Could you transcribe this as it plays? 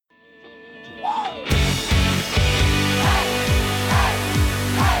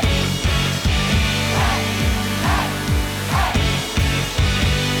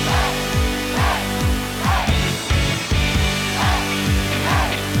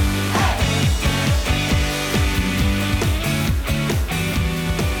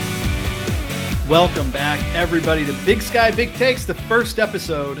Welcome back, everybody, to Big Sky Big Takes, the first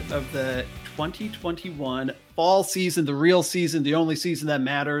episode of the 2021 fall season, the real season, the only season that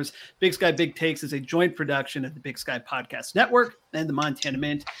matters. Big Sky Big Takes is a joint production of the Big Sky Podcast Network and the Montana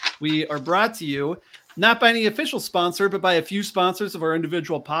Mint. We are brought to you not by any official sponsor, but by a few sponsors of our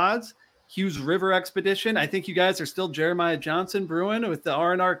individual pods. Hughes River Expedition. I think you guys are still Jeremiah Johnson brewing with the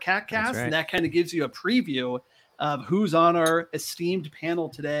R&R Cat Cast, right. And that kind of gives you a preview of who's on our esteemed panel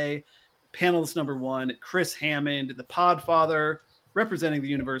today. Panelist number one, Chris Hammond, the Podfather, representing the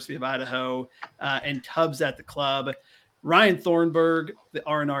University of Idaho, and Tubbs at the Club. Ryan Thornburg, the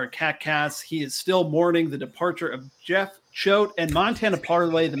R&R Catcast. He is still mourning the departure of Jeff Choate, and Montana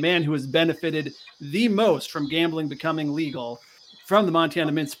Parlay, the man who has benefited the most from gambling becoming legal, from the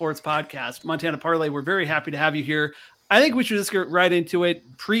Montana Mint Sports Podcast. Montana Parlay, we're very happy to have you here. I think we should just get right into it.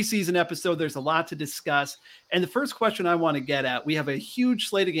 Preseason episode, there's a lot to discuss. And the first question I want to get at, we have a huge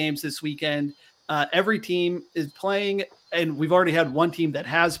slate of games this weekend. Every team is playing, and we've already had one team that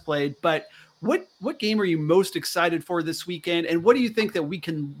has played. But what game are you most excited for this weekend? And what do you think that we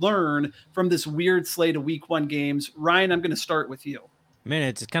can learn from this weird slate of week one games? Ryan, I'm going to start with you. Man,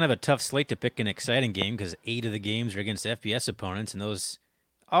 it's kind of a tough slate to pick an exciting game because 8 of the games are against FBS opponents, and those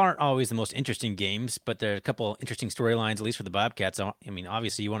aren't always the most interesting games, but there are a couple interesting storylines, at least for the Bobcats. I mean,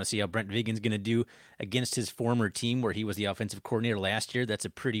 obviously, you want to see how Brent Vigen's going to do against his former team where he was the offensive coordinator last year. That's a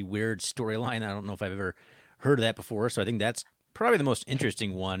pretty weird storyline. I don't know if I've ever heard of that before, so I think that's probably the most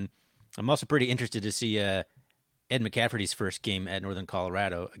interesting one. I'm also pretty interested to see Ed McCafferty's first game at Northern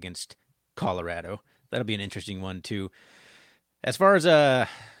Colorado against Colorado. That'll be an interesting one, too. As far as,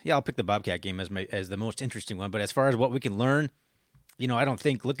 I'll pick the Bobcat game as the most interesting one, but as far as what we can learn, I don't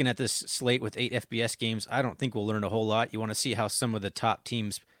think looking at this slate with 8 FBS games, I don't think we'll learn a whole lot. You want to see how some of the top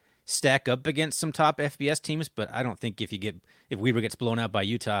teams stack up against some top FBS teams, but I don't think if Weber gets blown out by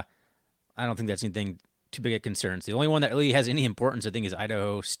Utah, I don't think that's anything too big of concerns. The only one that really has any importance, I think, is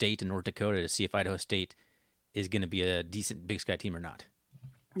Idaho State and North Dakota to see if Idaho State is going to be a decent Big Sky team or not.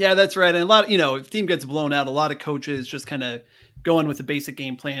 Yeah, that's right. And a lot, if team gets blown out, a lot of coaches just kind of going with the basic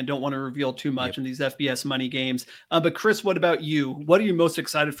game plan, don't want to reveal too much in these FBS money games. But Chris, what about you? What are you most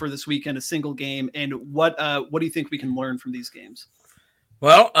excited for this weekend, a single game? And what do you think we can learn from these games?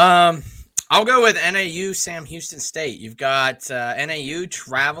 Well, I'll go with NAU Sam Houston State. You've got NAU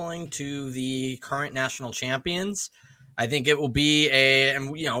traveling to the current national champions. I think it will be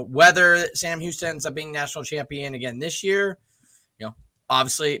whether Sam Houston ends up being national champion again this year,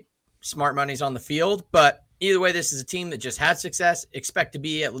 obviously smart money's on the field, but either way, this is a team that just had success. Expect to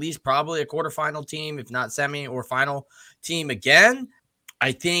be at least probably a quarterfinal team, if not semi or final team again.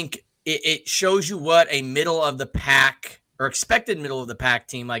 I think it shows you what a middle of the pack or expected middle of the pack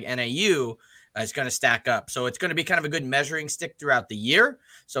team like NAU is going to stack up. So it's going to be kind of a good measuring stick throughout the year.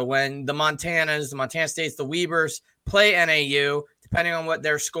 So when the Montana States, the Webers play NAU, depending on what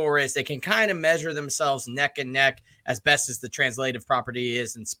their score is, they can kind of measure themselves neck and neck as best as the translative property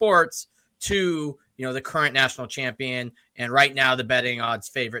is in sports to, the current national champion. And right now the betting odds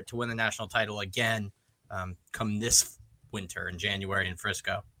favorite to win the national title again come this winter in January in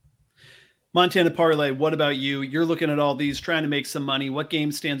Frisco. Montana Parlay, what about you? You're looking at all these, trying to make some money. What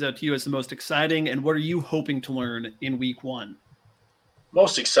game stands out to you as the most exciting, and what are you hoping to learn in week one?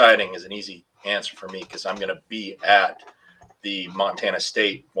 Most exciting is an easy answer for me because I'm going to be at the Montana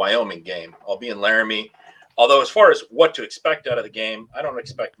State-Wyoming game. I'll be in Laramie. Although as far as what to expect out of the game, I don't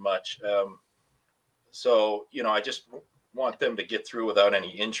expect much. I just want them to get through without any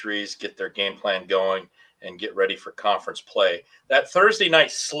injuries, get their game plan going, and get ready for conference play. That Thursday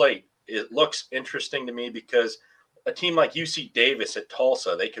night slate, it looks interesting to me because a team like UC Davis at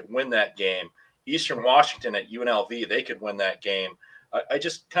Tulsa, they could win that game. Eastern Washington at UNLV, they could win that game. I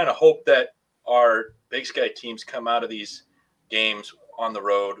just kind of hope that our Big Sky teams come out of these games on the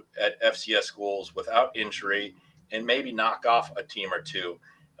road at FCS schools without injury and maybe knock off a team or two.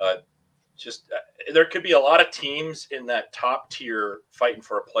 There could be a lot of teams in that top tier fighting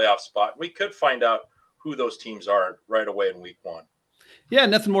for a playoff spot. We could find out who those teams are right away in week one. Yeah,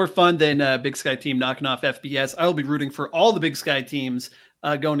 nothing more fun than a Big Sky team knocking off FBS. I'll be rooting for all the Big Sky teams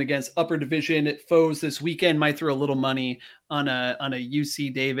going against upper division foes this weekend. Might throw a little money on a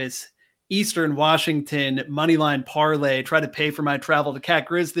UC Davis Eastern Washington moneyline parlay. Try to pay for my travel to Cat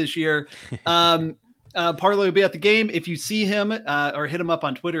Grizz this year. Parlay will be at the game. If you see him or hit him up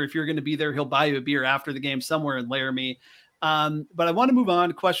on Twitter, if you're going to be there, he'll buy you a beer after the game somewhere in Laramie. But I want to move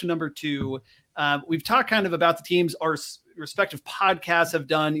on. Question number 2. We've talked kind of about the teams our respective podcasts have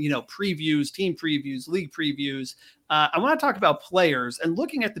done, previews, team previews, league previews. I want to talk about players and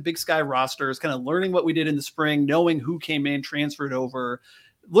looking at the Big Sky rosters, kind of learning what we did in the spring, knowing who came in, transferred over.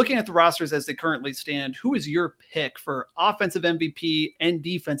 looking at the rosters as they currently stand, who is your pick for offensive MVP and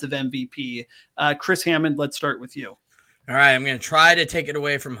defensive MVP? Chris Hammond, let's start with you. All right, I'm going to try to take it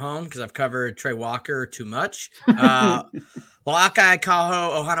away from home because I've covered Trey Walker too much. Malachi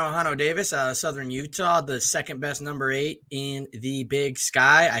Ohano Davis, Southern Utah, the second best number 8 in the Big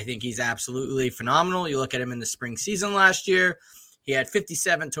Sky. I think he's absolutely phenomenal. You look at him in the spring season last year. He had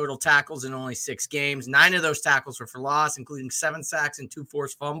 57 total tackles in only 6 games. 9 of those tackles were for loss, including 7 sacks and 2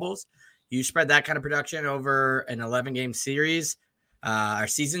 forced fumbles. You spread that kind of production over an 11-game series or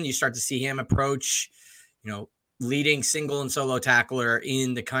season, you start to see him approach, leading single and solo tackler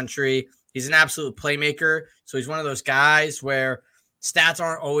in the country. He's an absolute playmaker. So he's one of those guys where stats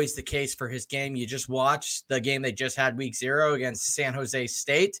aren't always the case for his game. You just watch the game they just had week 0 against San Jose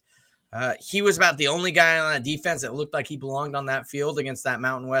State. He was about the only guy on that defense that looked like he belonged on that field against that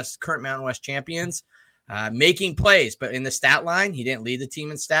current Mountain West champions, making plays. But in the stat line, he didn't lead the team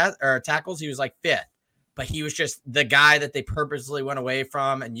in tackles. He was like 5th. But he was just the guy that they purposely went away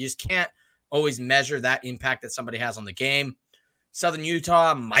from, and you just can't always measure that impact that somebody has on the game. Southern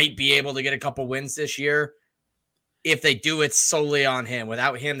Utah might be able to get a couple wins this year. If they do, it's solely on him.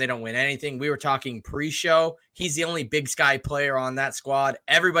 Without him, they don't win anything. We were talking pre-show. He's the only Big Sky player on that squad.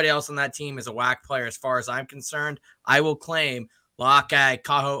 Everybody else on that team is a WAC player as far as I'm concerned. I will claim La'akai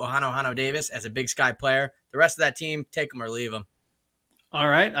Ohano Davis as a Big Sky player. The rest of that team, take him or leave him. All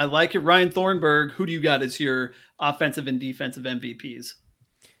right. I like it. Ryan Thornburg, who do you got as your offensive and defensive MVPs?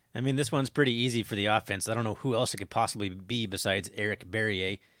 I mean, this one's pretty easy for the offense. I don't know who else it could possibly be besides Eric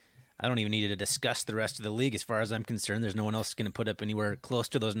Barrier. I don't even need to discuss the rest of the league as far as I'm concerned. There's no one else going to put up anywhere close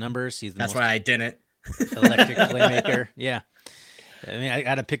to those numbers. That's why I didn't. Electric playmaker. Yeah. I mean, I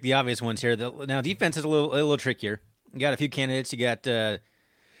got to pick the obvious ones here. Now, defense is a little trickier. You got a few candidates. You got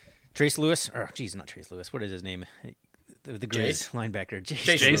Trace Lewis. Or, geez, not Trace Lewis. What is his name? The great linebacker.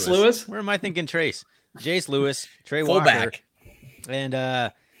 Jace Lewis? Where am I thinking Trace? Jace Lewis, Trey Walker. And,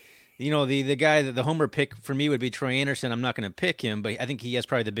 the guy that the homer pick for me would be Troy Anderson. I'm not going to pick him, but I think he has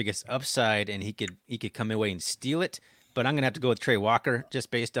probably the biggest upside, and he could come away and steal it. But I'm going to have to go with Trey Walker just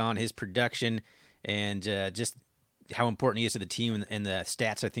based on his production and just how important he is to the team and the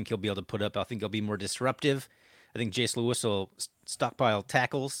stats I think he'll be able to put up. I think he'll be more disruptive. I think Jace Lewis will stockpile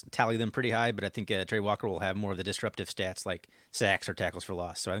tackles, tally them pretty high, but I think Trey Walker will have more of the disruptive stats like sacks or tackles for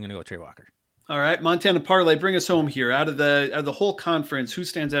loss. So I'm going to go with Trey Walker. All right, Montana Parlay, bring us home here. Out of the whole conference, who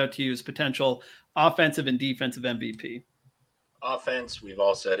stands out to you as potential offensive and defensive MVP? Offense, we've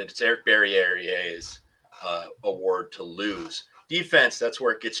all said it. It's Eric Barrier's award to lose. Defense, that's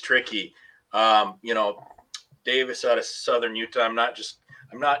where it gets tricky. Davis out of Southern Utah. I'm not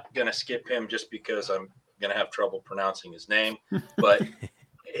going to skip him just because I'm going to have trouble pronouncing his name. But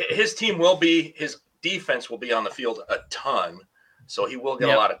his defense will be on the field a ton, so he will get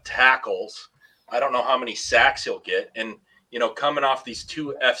a lot of tackles. I don't know how many sacks he'll get. And, coming off these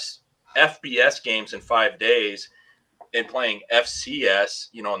 2 FBS games in 5 days and playing FCS,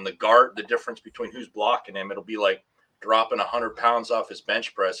 and the difference between who's blocking him, it'll be like dropping 100 pounds off his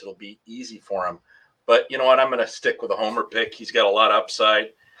bench press. It'll be easy for him. But you know what? I'm going to stick with a homer pick. He's got a lot of upside,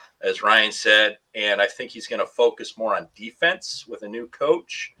 as Ryan said, and I think he's going to focus more on defense with a new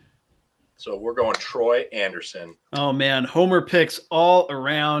coach. So we're going Troy Anderson. Oh, man. Homer picks all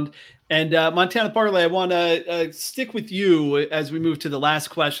around. And Montana Parlay, I want to stick with you as we move to the last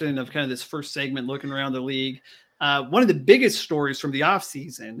question of kind of this first segment, looking around the league. One of the biggest stories from the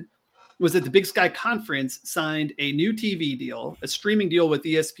offseason was that the Big Sky Conference signed a new TV deal, a streaming deal with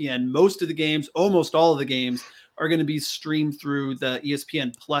ESPN. Most of the games, almost all of the games, are going to be streamed through the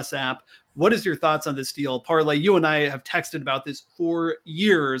ESPN Plus app. What is your thoughts on this deal? Parlay, you and I have texted about this for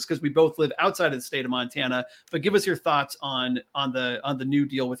years because we both live outside of the state of Montana, but give us your thoughts on the new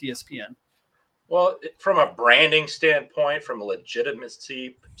deal with ESPN. Well, from a branding standpoint, from a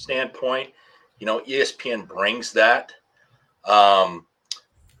legitimacy standpoint, ESPN brings that.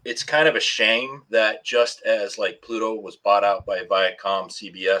 It's kind of a shame that just as like Pluto was bought out by Viacom,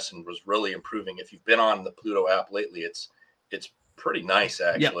 CBS, and was really improving. If you've been on the Pluto app lately, it's pretty nice,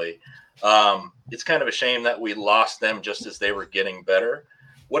 actually. Yep. It's kind of a shame that we lost them just as they were getting better.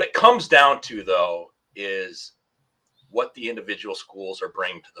 What it comes down to, though, is what the individual schools are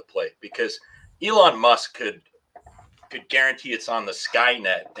bringing to the plate. Because Elon Musk could guarantee it's on the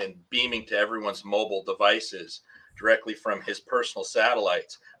Skynet and beaming to everyone's mobile devices directly from his personal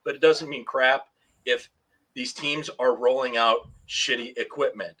satellites. But it doesn't mean crap if these teams are rolling out shitty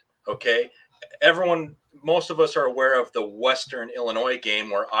equipment, okay? Most of us are aware of the Western Illinois game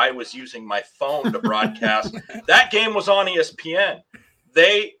where I was using my phone to broadcast. That game was on ESPN.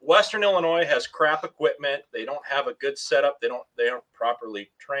 Western Illinois has crap equipment. They don't have a good setup. They aren't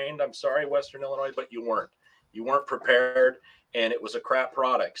properly trained. I'm sorry, Western Illinois, but you weren't prepared, and it was a crap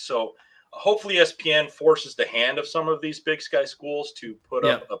product. So hopefully ESPN forces the hand of some of these Big Sky schools to put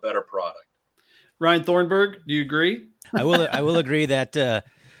up a better product. Ryan Thornburg, do you agree? I will agree that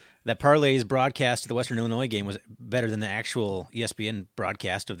that Parlay's broadcast of the Western Illinois game was better than the actual ESPN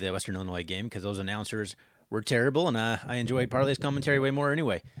broadcast of the Western Illinois game, because those announcers were terrible, and I enjoyed Parlay's commentary way more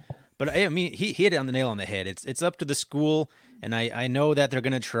anyway. But I mean, he hit it on the nail on the head. It's up to the school, and I know that they're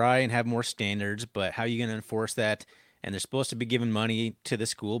going to try and have more standards, but how are you going to enforce that? And they're supposed to be giving money to the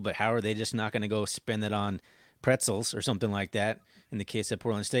school, but how are they just not going to go spend it on pretzels or something like that in the case of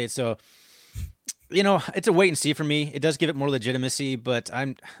Portland State? So, you know, it's a wait and see for me. It does give it more legitimacy, but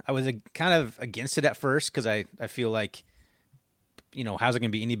I was kind of against it at first, because I feel like, you know, how's it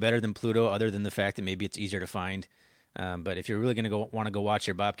going to be any better than Pluto, other than the fact that maybe it's easier to find? But if you're really going to want to go watch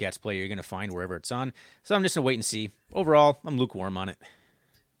your Bobcats play, you're going to find wherever it's on. So I'm just going to wait and see. Overall, I'm lukewarm on it.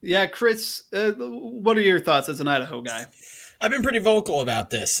 Yeah, Chris, what are your thoughts as an Idaho guy? I've been pretty vocal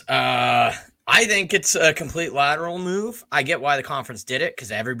about this. I think it's a complete lateral move. I get why the conference did it,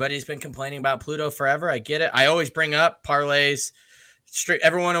 because everybody's been complaining about Pluto forever. I get it. I always bring up parlays.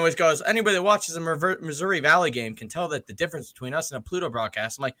 Everyone always goes, anybody that watches a Missouri Valley game can tell that the difference between us and a Pluto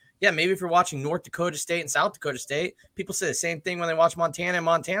broadcast. I'm like, yeah, maybe if you're watching North Dakota State and South Dakota State, people say the same thing when they watch Montana and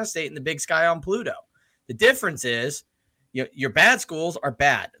Montana State in the Big Sky on Pluto. The difference is, your bad schools are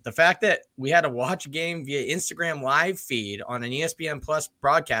bad. The fact that we had to watch a game via Instagram live feed on an ESPN Plus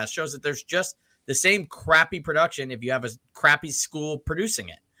broadcast shows that there's just the same crappy production if you have a crappy school producing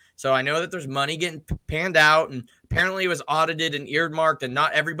it. So I know that there's money getting panned out, and apparently it was audited and earmarked, and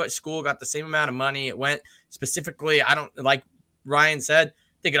not everybody's school got the same amount of money. It went specifically, like Ryan said,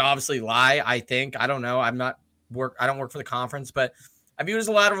 they could obviously lie, I think. I don't know. I don't work for the conference, but I view it as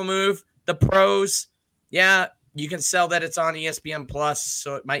a lateral move. The pros, yeah, you can sell that it's on ESPN Plus,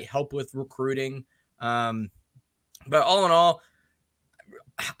 so it might help with recruiting. But all in all,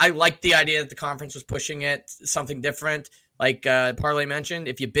 I like the idea that the conference was pushing it, something different. Like Parlay mentioned,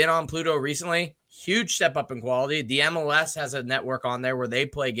 if you've been on Pluto recently, huge step up in quality. The MLS has a network on there where they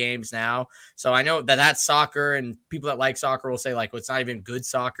play games now. So I know that that's soccer, and people that like soccer will say, like, well, it's not even good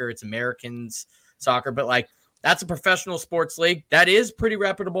soccer, it's Americans soccer. But, like, that's a professional sports league that is pretty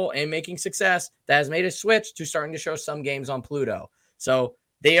reputable and making success, that has made a switch to starting to show some games on Pluto. So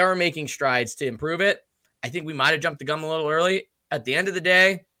they are making strides to improve it. I think we might have jumped the gun a little early. At the end of the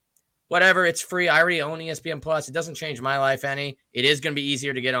day, whatever, it's free. I already own ESPN Plus. It doesn't change my life any. It is going to be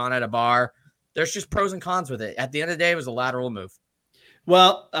easier to get on at a bar. There's just pros and cons with it. At the end of the day, it was a lateral move.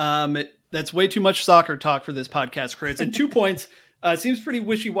 Well, that's way too much soccer talk for this podcast, Chris. And 2 points. Seems pretty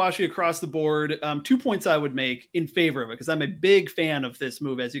wishy-washy across the board. 2 points I would make in favor of it, because I'm a big fan of this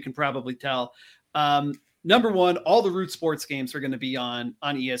move, as you can probably tell. Number one, all the Root Sports games are going to be on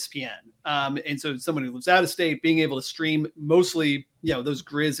ESPN. And so someone who lives out of state, being able to stream mostly, those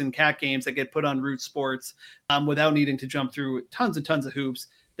Grizz and Cat games that get put on Root Sports without needing to jump through tons and tons of hoops,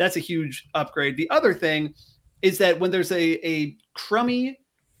 that's a huge upgrade. The other thing is that when there's a crummy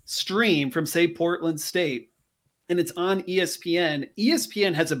stream from, say, Portland State, and it's on ESPN,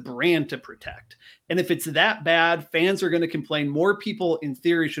 ESPN has a brand to protect. And if it's that bad, fans are going to complain. More people, in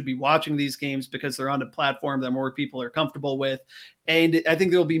theory, should be watching these games because they're on a platform that more people are comfortable with. And I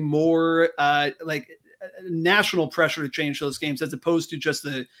think there'll be more national pressure to change those games, as opposed to just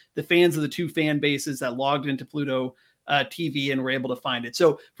the fans of the two fan bases that logged into Pluto TV and were able to find it.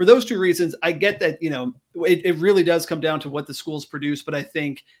 So for those two reasons, I get that, it really does come down to what the schools produce. But I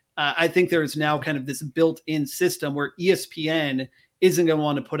think there's now kind of this built-in system where ESPN isn't going to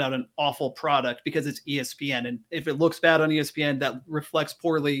want to put out an awful product because it's ESPN. And if it looks bad on ESPN, that reflects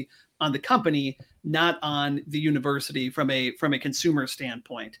poorly on the company, not on the university from a consumer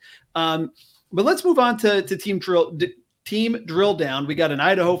standpoint. But let's move on to team drill down. We got an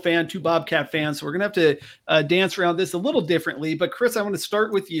Idaho fan, 2 Bobcat fans, so we're going to have to dance around this a little differently. But Chris, I want to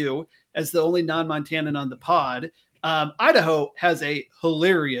start with you as the only non-Montanan on the pod. Idaho has a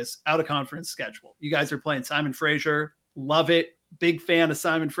hilarious out-of-conference schedule. You guys are playing Simon Fraser. Love it. Big fan of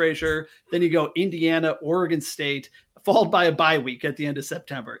Simon Fraser. Then you go Indiana, Oregon State, followed by a bye week at the end of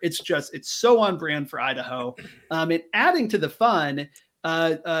September. It's so on brand for Idaho. And adding to the fun,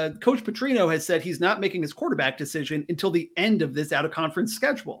 Coach Petrino has said he's not making his quarterback decision until the end of this out-of-conference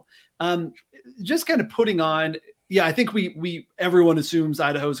schedule. Just kind of putting on, I think everyone assumes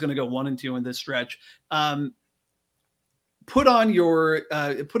Idaho is going to go 1-2 in this stretch. Put on your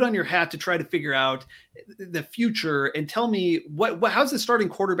hat to try to figure out the future and tell me how's the starting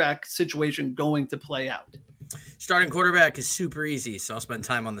quarterback situation going to play out? Starting quarterback is super easy, so I'll spend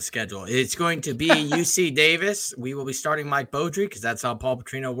time on the schedule. It's going to be UC Davis. We will be starting Mike Beaudry because that's how Paul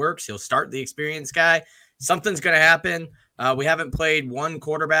Petrino works. He'll start the experienced guy. Something's going to happen. We haven't played one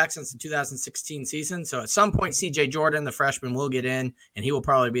quarterback since the 2016 season, so at some point, C.J. Jordan, the freshman, will get in, and he will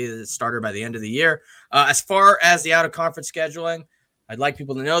probably be the starter by the end of the year. As far as the out-of-conference scheduling, I'd like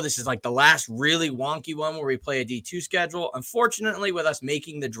people to know this is like the last really wonky one where we play a D2 schedule. Unfortunately, with us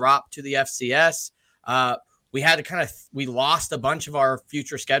making the drop to the FCS, we had to we lost a bunch of our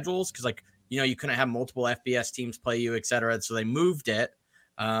future schedules because, you couldn't have multiple FBS teams play you, et cetera. So they moved it.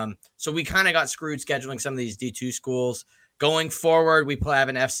 So we kind of got screwed scheduling some of these D2 schools. Going forward, we have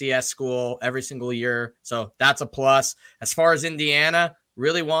an FCS school every single year. So that's a plus. As far as Indiana,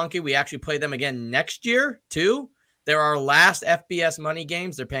 really wonky. We actually play them again next year, too. They're our last FBS money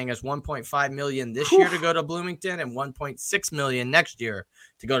games. They're paying us $1.5 million this year to go to Bloomington and $1.6 million next year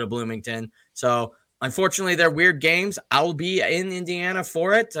to go to Bloomington. So unfortunately, they're weird games. I'll be in Indiana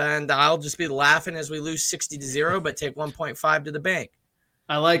for it, and I'll just be laughing as we lose 60-0, but take 1.5 to the bank.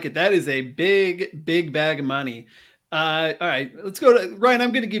 I like it. That is a big, big bag of money. All right, let's go to Ryan.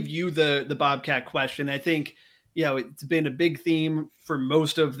 I'm going to give you the Bobcat question. I think, it's been a big theme for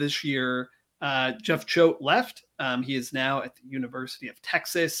most of this year. Jeff Choate left. He is now at the University of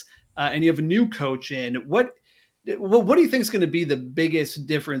Texas, and you have a new coach in. What do you think is going to be the biggest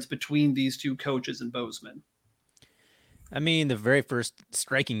difference between these two coaches in Bozeman? I mean, the very first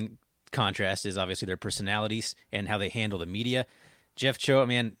striking contrast is obviously their personalities and how they handle the media. Jeff Choate,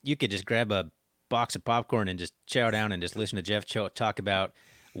 man, you could just grab a box of popcorn and just chow down and just listen to Jeff Choate talk about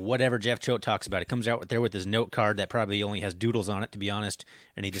whatever Jeff Choate talks about. It comes out there with his note card that probably only has doodles on it, to be honest,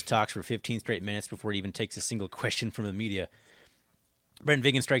 and he just talks for 15 straight minutes before he even takes a single question from the media. Brent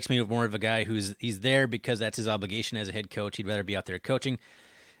Vigen strikes me as more of a guy he's there because that's his obligation as a head coach. He'd rather be out there coaching.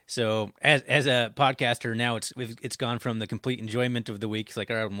 So as a podcaster now, it's gone from the complete enjoyment of the week. It's like,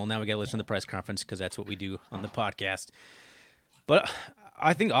 all right, well, now we got to listen to the press conference because that's what we do on the podcast. But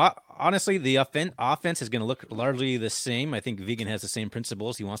I think, honestly, the offense is going to look largely the same. I think Vigen has the same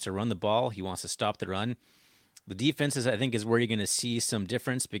principles. He wants to run the ball. He wants to stop the run. The defenses, I think, is where you're going to see some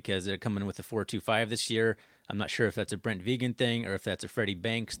difference because they're coming with a 4-2-5 this year. I'm not sure if that's a Brent Vigen thing or if that's a Freddie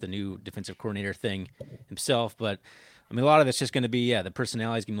Banks, the new defensive coordinator thing himself. But, I mean, a lot of it's just going to be, the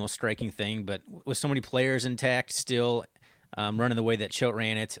personality is going to be the most striking thing. But with so many players intact still running the way that Choate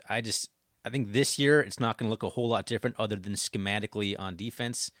ran it, I think this year it's not going to look a whole lot different other than schematically on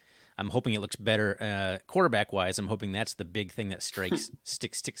defense. I'm hoping it looks better quarterback-wise. I'm hoping that's the big thing that sticks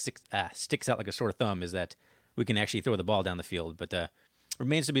out like a sore thumb is that we can actually throw the ball down the field. But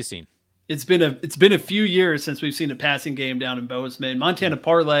remains to be seen. It's been a few years since we've seen a passing game down in Bozeman. Montana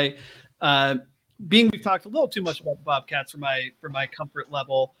Parlay, we've talked a little too much about the Bobcats for my comfort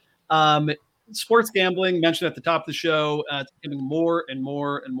level. Sports gambling, mentioned at the top of the show, it's becoming more and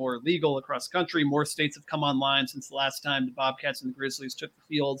more and more legal across the country. More states have come online since the last time the Bobcats and the Grizzlies took the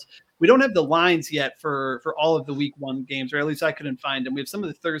fields. We don't have the lines yet for all of the week one games, or at least I couldn't find them. We have some of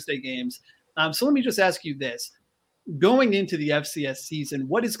the Thursday games. So let me just ask you this. Going into the FCS season,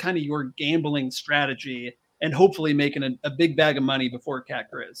 what is kind of your gambling strategy and hopefully making a big bag of money before Cat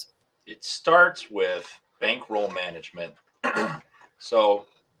Grizz? It starts with bankroll management. So,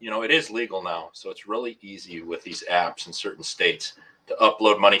 it is legal now. So it's really easy with these apps in certain states to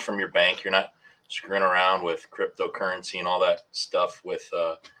upload money from your bank. You're not screwing around with cryptocurrency and all that stuff with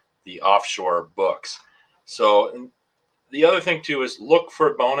the offshore books. So the other thing, too, is look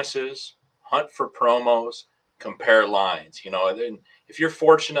for bonuses, hunt for promos, compare lines. If you're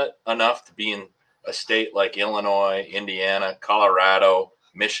fortunate enough to be in a state like Illinois, Indiana, Colorado,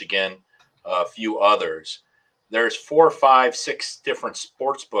 Michigan, a few others, there's 4, 5, 6 different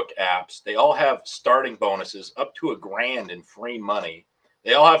sportsbook apps. They all have starting bonuses up to $1,000 in free money.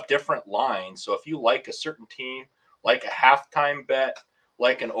 They all have different lines. So if you like a certain team, like a halftime bet,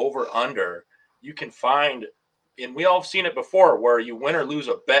 like an over-under, you can find, and we all have seen it before, where you win or lose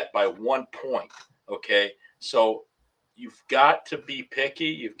a bet by 1 point, okay? So you've got to be picky.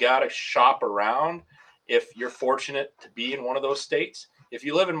 You've got to shop around if you're fortunate to be in one of those states. If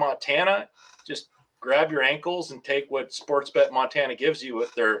you live in Montana, just grab your ankles and take what Sportsbet Montana gives you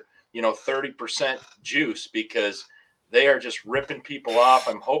with their, 30% juice, because they are just ripping people off.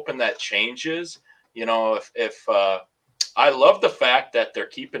 I'm hoping that changes. If I love the fact that they're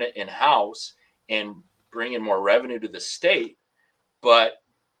keeping it in-house and bringing more revenue to the state, but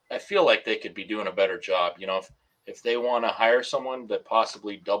I feel like they could be doing a better job. If they want to hire someone to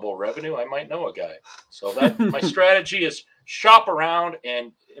possibly double revenue, I might know a guy. So that my strategy is shop around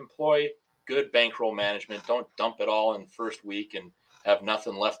and employ good bankroll management. Don't dump it all in first week and have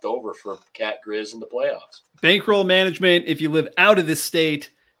nothing left over for Cat Grizz in the playoffs. Bankroll management. If you live out of this state,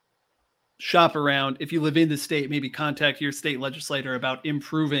 shop around. If you live in the state, maybe contact your state legislator about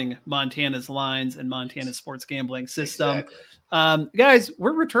improving Montana's lines and Montana's sports gambling system. Exactly. Guys,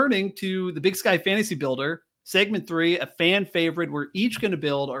 we're returning to the Big Sky Fantasy Builder, segment 3, a fan favorite. We're each going to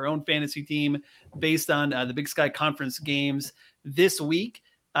build our own fantasy team based on the Big Sky Conference games this week.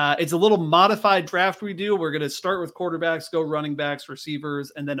 It's a little modified draft we do. We're going to start with quarterbacks, go running backs,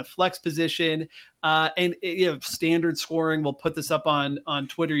 receivers, and then a flex position. And standard scoring. We'll put this up on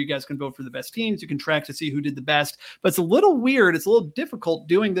Twitter. You guys can vote for the best teams. You can track to see who did the best. But it's a little weird. It's a little difficult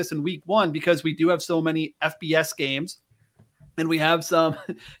doing this in week 1 because we do have so many FBS games. And we have some,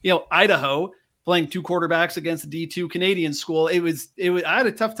 Idaho playing 2 quarterbacks against a D2 Canadian school. I had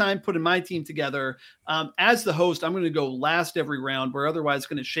a tough time putting my team together. As the host, I'm going to go last every round. We're otherwise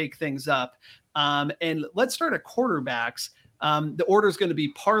going to shake things up. And let's start at quarterbacks. The order is going to be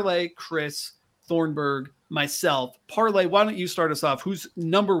Parlay, Chris, Thornburg, myself. Parlay, why don't you start us off? Who's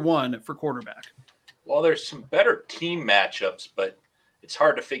number 1 for quarterback? Well, there's some better team matchups, but it's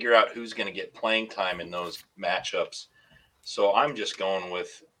hard to figure out who's going to get playing time in those matchups. So I'm just going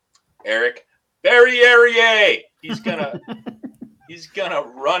with Eric Barriere. He's gonna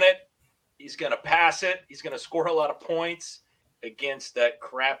run it. He's gonna pass it. He's gonna score a lot of points against that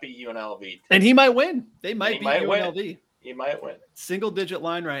crappy UNLV team. And he might win. They might beat UNLV. Win. He might win. Single digit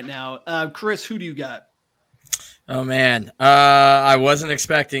line right now. Chris, who do you got? Oh man, I wasn't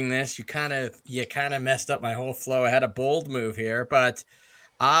expecting this. You kind of messed up my whole flow. I had a bold move here, but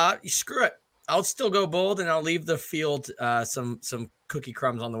screw it. I'll still go bold, and I'll leave the field some cookie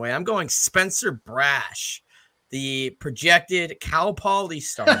crumbs on the way. I'm going Spencer Brash, the projected Cal Poly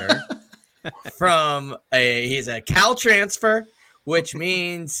starter he's a Cal transfer, which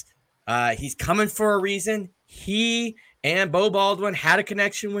means he's coming for a reason. He and Bo Baldwin had a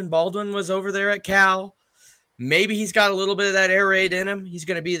connection when Baldwin was over there at Cal. Maybe he's got a little bit of that air raid in him. He's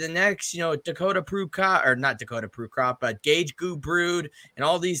going to be the next, Dakota Prukop, or not Dakota Prukop, but Gage Brood and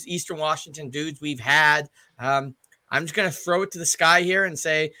all these Eastern Washington dudes we've had. I'm just going to throw it to the sky here and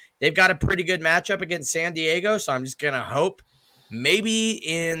say they've got a pretty good matchup against San Diego. So I'm just going to hope maybe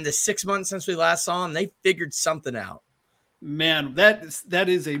in the 6 months since we last saw them, they figured something out. Man, that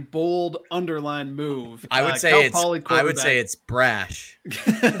is a bold underline move. I would say it's brash.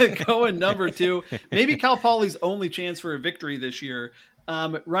 Going number 2. Maybe Cal Poly's only chance for a victory this year.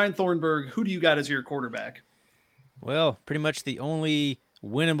 Ryan Thornburg, who do you got as your quarterback? Well, pretty much the only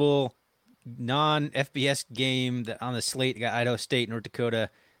winnable non-FBS game that on the slate got Idaho State, North Dakota.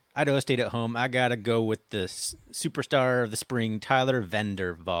 Idaho State at home. I got to go with the superstar of the spring, Tyler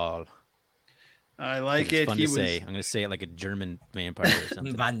Vanderwaal. I like it. Fun to say. I'm going to say it like a German vampire or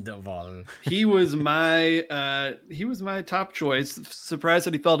something. Vanderwaal. He was my top choice. Surprised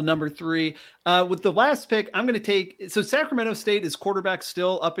that he fell to number 3. With the last pick, I'm going to take. So Sacramento State is quarterback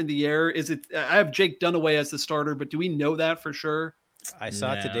still up in the air. Is it? I have Jake Dunaway as the starter, but do we know that for sure? I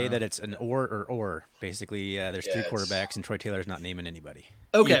saw today that it's an or. Basically, there's 3 quarterbacks, and Troy Taylor's not naming anybody.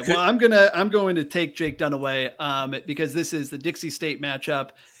 Okay, well, I'm going to take Jake Dunaway because this is the Dixie State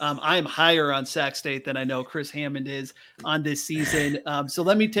matchup. I am higher on Sac State than I know Chris Hammond is on this season. So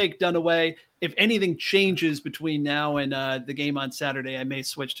let me take Dunaway. If anything changes between now and the game on Saturday, I may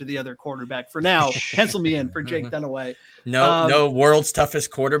switch to the other quarterback. For now, pencil me in for Jake Dunaway. No world's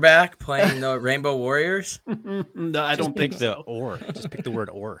toughest quarterback playing the Rainbow Warriors. No, I don't think so. Just pick the word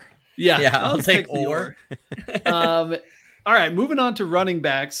or. Yeah, I'll take or. All right, moving on to running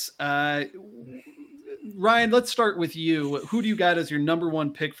backs. Ryan, let's start with you. Who do you got as your number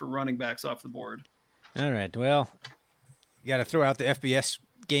 1 pick for running backs off the board? All right, well, you got to throw out the FBS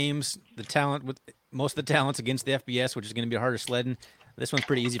games, the talent with most of the talents against the FBS, which is going to be harder sledding. This one's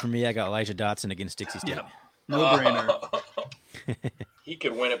pretty easy for me. I got Elijah Dotson against Dixie State. Yep. No brainer. He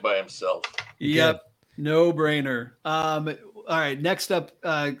could win it by himself. Yep. No brainer. All right. Next up,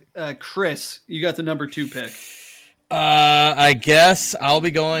 Chris, you got the number 2 pick. I guess I'll be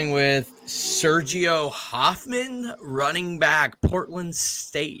going with Sergio Hoffman, running back, Portland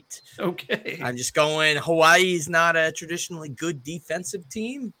State. Okay. I'm just going, Hawaii's not a traditionally good defensive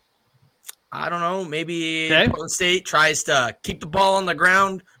team. I don't know. Maybe Portland State tries to keep the ball on the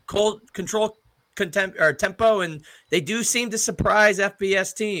ground, control tempo, and they do seem to surprise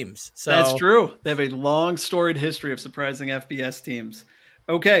FBS teams. So that's true. They have a long storied history of surprising FBS teams.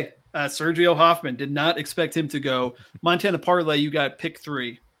 Okay. Sergio Hoffman, did not expect him to go. Montana Parlay, you got pick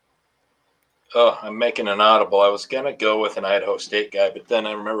 3. Oh, I'm making an audible. I was going to go with an Idaho State guy, but then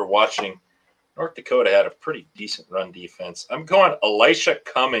I remember watching North Dakota had a pretty decent run defense. I'm going Elisha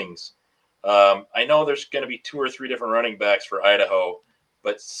Cummings. I know there's going to be 2 or 3 different running backs for Idaho,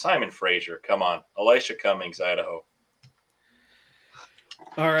 But Simon Fraser, come on. Elisha Cummings, Idaho.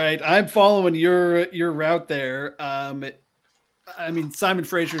 All right, I'm following your route there. I mean, Simon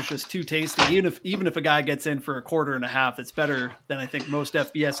Fraser is just too tasty. Even if a guy gets in for a quarter and a half, it's better than I think most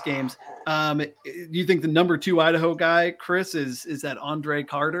FBS games. Do you think the number 2 Idaho guy, Chris, is that Andre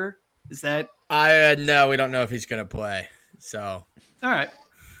Carter? Is that? No, we don't know if he's going to play. So, all right,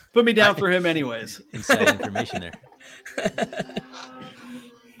 put me down for him anyways. Inside information there.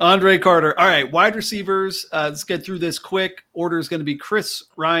 Andre Carter. All right, wide receivers. Let's get through this quick. Order is going to be Chris,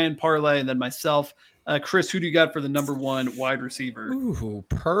 Ryan, Parlay, and then myself. Chris, who do you got for the number 1 wide receiver? Ooh,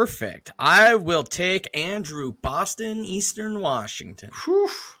 perfect. I will take Andrew Boston, Eastern Washington. Whew.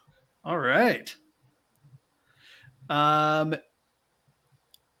 All right. Ryan.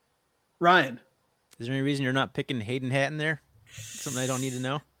 Is there any reason you're not picking Hayden Hatton there? Something I don't need to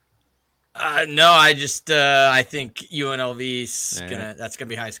know? No, I think UNLV's that's gonna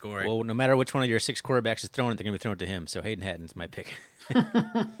be high scoring. Well, no matter which one of your 6 quarterbacks is throwing it, they're gonna be throwing it to him. So Hayden Hatton's my pick.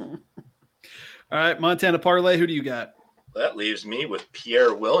 All right, Montana Parlay, who do you got? That leaves me with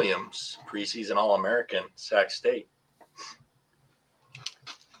Pierre Williams, preseason All-American, Sac State.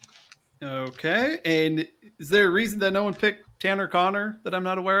 Okay, and is there a reason that no one picked Tanner Connor that I'm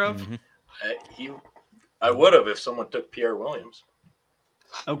not aware of? Mm-hmm. I would have if someone took Pierre Williams.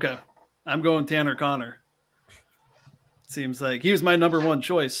 Okay, I'm going Tanner Connor. Seems like he was my number 1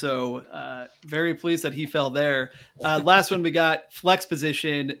 choice, so very pleased that he fell there. Last one we got, flex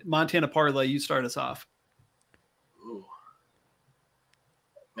position, Montana Parlay. You start us off. Ooh.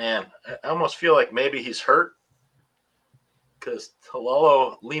 Man, I almost feel like maybe he's hurt because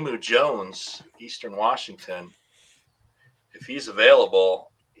Talolo Limu Jones, Eastern Washington, if he's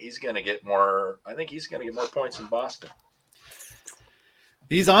available, he's going to get more. I think he's going to get more points in Boston.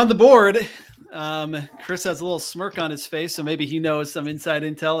 He's on the board. Chris has a little smirk on his face, so maybe he knows some inside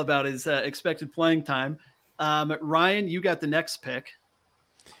intel about his expected playing time. Ryan, you got the next pick.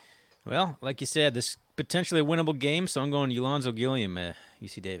 Well, like you said, this potentially a winnable game, so I'm going Alonzo Gilliam,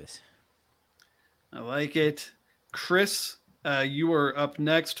 UC Davis. I like it. Chris, you are up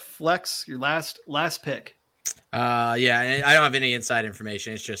next. Flex, your last pick. Yeah, I don't have any inside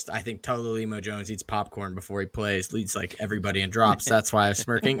information. It's just I think Tolo Limo Jones eats popcorn before he plays, leads like everybody in drops. That's why I'm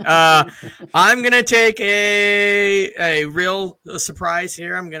smirking. I'm gonna take a real surprise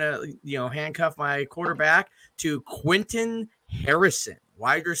here. I'm gonna handcuff my quarterback to Quentin Harrison,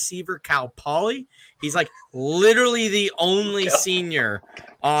 wide receiver Cal Poly. He's like literally the only senior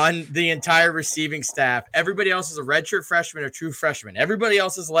on the entire receiving staff. Everybody else is a redshirt freshman or true freshman. Everybody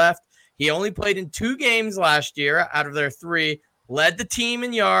else is left. He only played in 2 games last year out of their 3, led the team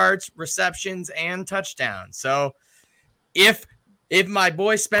in yards, receptions, and touchdowns. So if my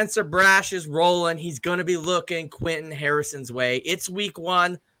boy Spencer Brash is rolling, he's going to be looking Quentin Harrison's way. It's week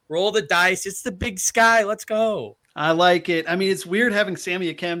 1. Roll the dice. It's the Big Sky. Let's go. I like it. I mean, it's weird having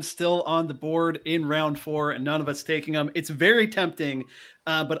Sammy Akem still on the board in round 4 and none of us taking him. It's very tempting,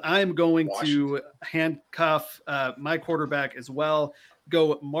 but I'm going to handcuff my quarterback as well.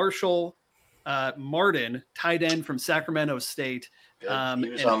 Go Marshall Martin, tight end from Sacramento State,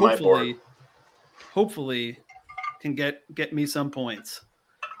 and hopefully can get me some points.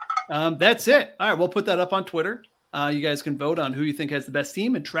 That's it. All right, we'll put that up on Twitter. You guys can vote on who you think has the best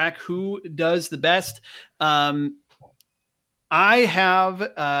team and track who does the best. I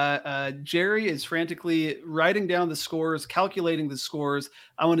have Jerry is frantically writing down the scores, calculating the scores.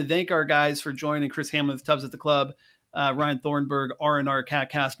 I want to thank our guys for joining. Chris Hammond with Tubbs at the Club, Ryan Thornburg, R&R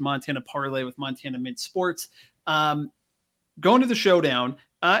Catcast, Montana Parlay with Montana Mid Sports. Going to the showdown,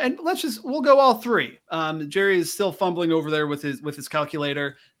 and we'll go all 3. Jerry is still fumbling over there with his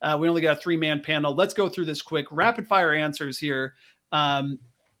calculator. We only got a 3-man panel. Let's go through this quick rapid fire answers here.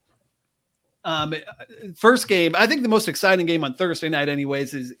 First game, I think the most exciting game on Thursday night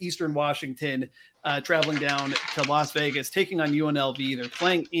anyways, is Eastern Washington traveling down to Las Vegas, taking on UNLV. They're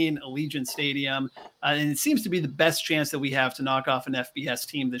playing in Allegiant Stadium, and it seems to be the best chance that we have to knock off an FBS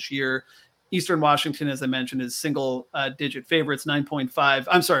team this year. Eastern Washington, as I mentioned, is single-digit favorites, 9.5.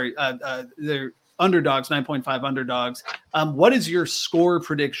 I'm sorry, they're underdogs, 9.5 underdogs. What is your score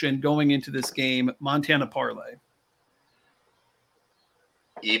prediction going into this game, Montana Parlay?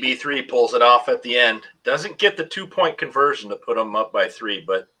 EB3 pulls it off at the end. Doesn't get the 2-point conversion to put them up by 3,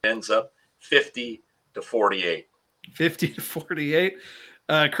 but ends up 50-48. 50-48.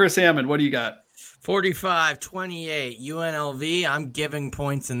 Chris Hammond, what do you got? 45-28 UNLV. I'm giving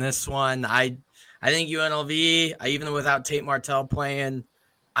points in this one. I think UNLV, even without Tate Martell playing,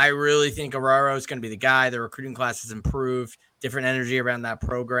 I really think Araro is going to be the guy. The recruiting class has improved, different energy around that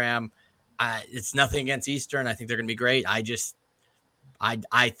program. It's nothing against Eastern. I think they're going to be great.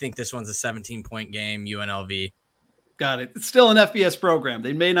 I think this one's a 17-point game, UNLV. Got it. It's still an FBS program.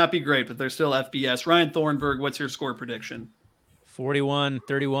 They may not be great, but they're still FBS. Ryan Thornburg, what's your score prediction?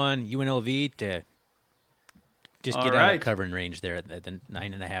 41-31 UNLV to just get out of covering range there at the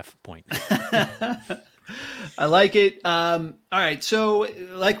 9.5 point. I like it. All right. So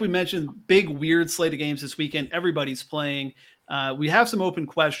like we mentioned, big, weird slate of games this weekend. Everybody's playing. We have some open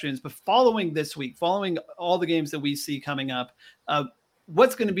questions, but following this week, following all the games that we see coming up,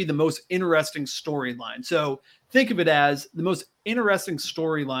 what's going to be the most interesting storyline? So think of it as the most interesting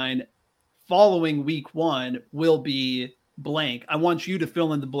storyline following week one will be blank. I want you to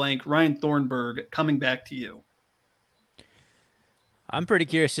fill in the blank. Ryan Thornburg, coming back to you. I'm pretty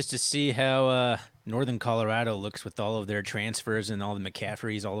curious just to see how Northern Colorado looks with all of their transfers and all the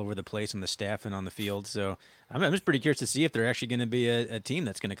McCaffreys all over the place on the staff and on the field. So I'm just pretty curious to see if they're actually going to be a team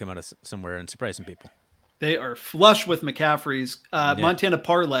that's going to come out of somewhere and surprise some people. They are flush with McCaffreys. Montana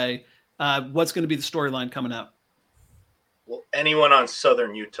Parlay, what's going to be the storyline coming up? Will anyone on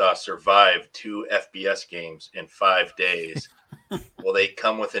Southern Utah survive 2 FBS games in 5 days? Will they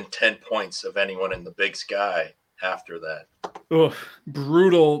come within 10 points of anyone in the Big Sky after that? Oh,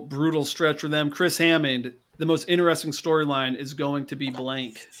 brutal stretch for them. Chris Hammond, the most interesting storyline is going to be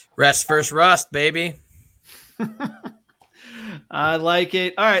blank. Rest first rust, baby. I like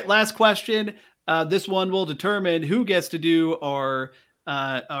it. All right, last question. This one will determine who gets to do our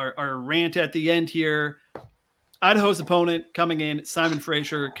rant at the end here. Idaho's opponent coming in, Simon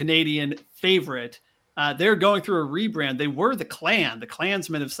Fraser, Canadian favorite. They're going through a rebrand. They were the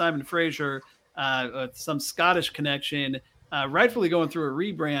Klansmen of Simon Fraser, some Scottish connection, rightfully going through a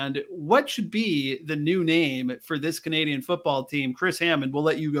rebrand. What should be the new name for this Canadian football team? Chris Hammond, we'll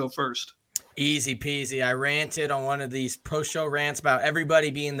let you go first. Easy peasy. I ranted on one of these post-show rants about everybody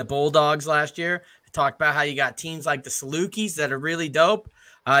being the Bulldogs last year. I talked about how you got teams like the Salukis that are really dope.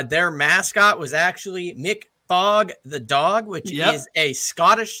 Their mascot was actually Mick Fogg the dog, which is a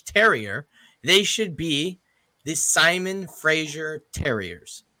Scottish Terrier. They should be the Simon Fraser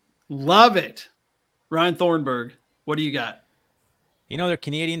Terriers. Love it. Ryan Thornburg, what do you got? You know, they're a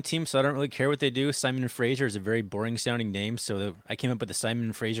Canadian team, so I don't really care what they do. Simon and Fraser is a very boring sounding name, so I came up with the Simon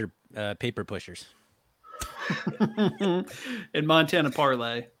and Fraser paper pushers. In Montana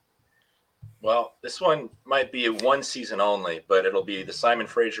Parlay. Well, this one might be a 1 season only, but it'll be the Simon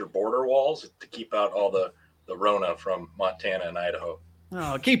Fraser border walls to keep out all the Rona from Montana and Idaho.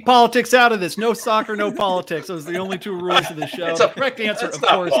 Oh, keep politics out of this. No soccer, no politics. Those are the only 2 rules of the show. The correct answer, of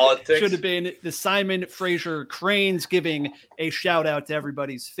course, should have been the Simon Fraser Cranes, giving a shout out to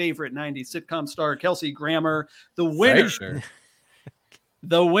everybody's favorite 90s sitcom star, Kelsey Grammer, the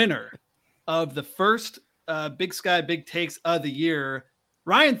winner of the first Big Sky Big Takes of the year,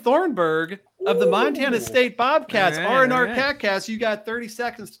 Ryan Thornburg of the Montana State Bobcats, R&R CatCast. You got 30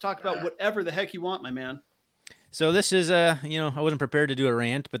 seconds to talk about whatever the heck you want, my man. So this is, I wasn't prepared to do a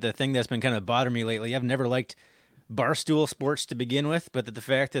rant, but the thing that's been kind of bothering me lately, I've never liked Barstool Sports to begin with, but the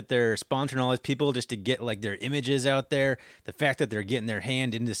fact that they're sponsoring all these people just to get like their images out there, the fact that they're getting their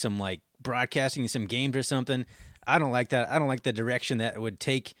hand into some like broadcasting some games or something, I don't like that. I don't like the direction that would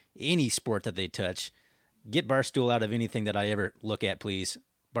take any sport that they touch. Get Barstool out of anything that I ever look at, please.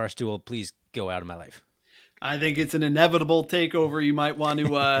 Barstool, please go out of my life. I think it's an inevitable takeover. You might want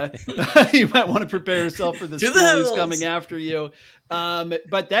to prepare yourself for the who's coming after you.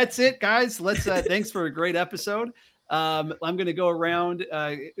 But that's it, guys. Let's thanks for a great episode. I'm going to go around.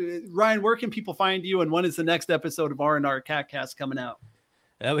 Ryan, where can people find you, and when is the next episode of R&R CatCast coming out?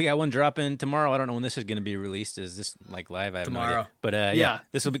 We got one dropping tomorrow. I don't know when this is going to be released. Is this like live? I have tomorrow. No idea. But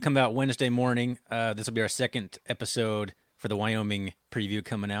this will come out Wednesday morning. This will be our second episode for the Wyoming preview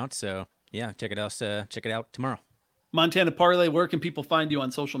coming out. So yeah, check it out. Check it out tomorrow. Montana Parlay, where can people find you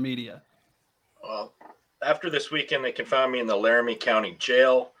on social media? Well, after this weekend, they can find me in the Laramie County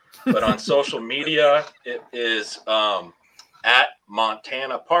Jail. But on social media, it is at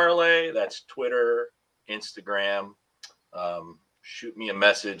Montana Parlay. That's Twitter, Instagram. Shoot me a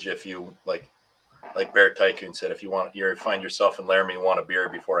message if you like Bear Tycoon said, if you find yourself in Laramie and want a beer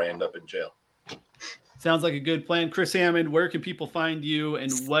before I end up in jail. Sounds like a good plan. Chris Hammond, where can people find you, and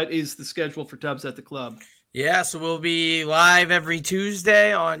what is the schedule for Tubbs at the Club? Yeah, so we'll be live every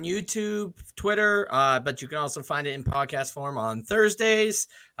Tuesday on YouTube, Twitter, but you can also find it in podcast form on Thursdays.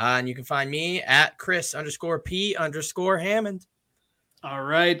 And you can find me at Chris_P_Hammond. All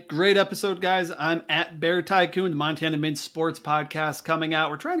right. Great episode, guys. I'm at Bear Tycoon, the Montana Mint Sports Podcast coming out.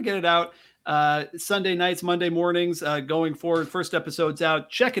 We're trying to get it out Sunday nights, Monday mornings, going forward. First episode's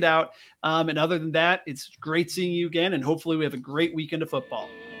out. Check it out. And other than that, it's great seeing you again, and hopefully we have a great weekend of football.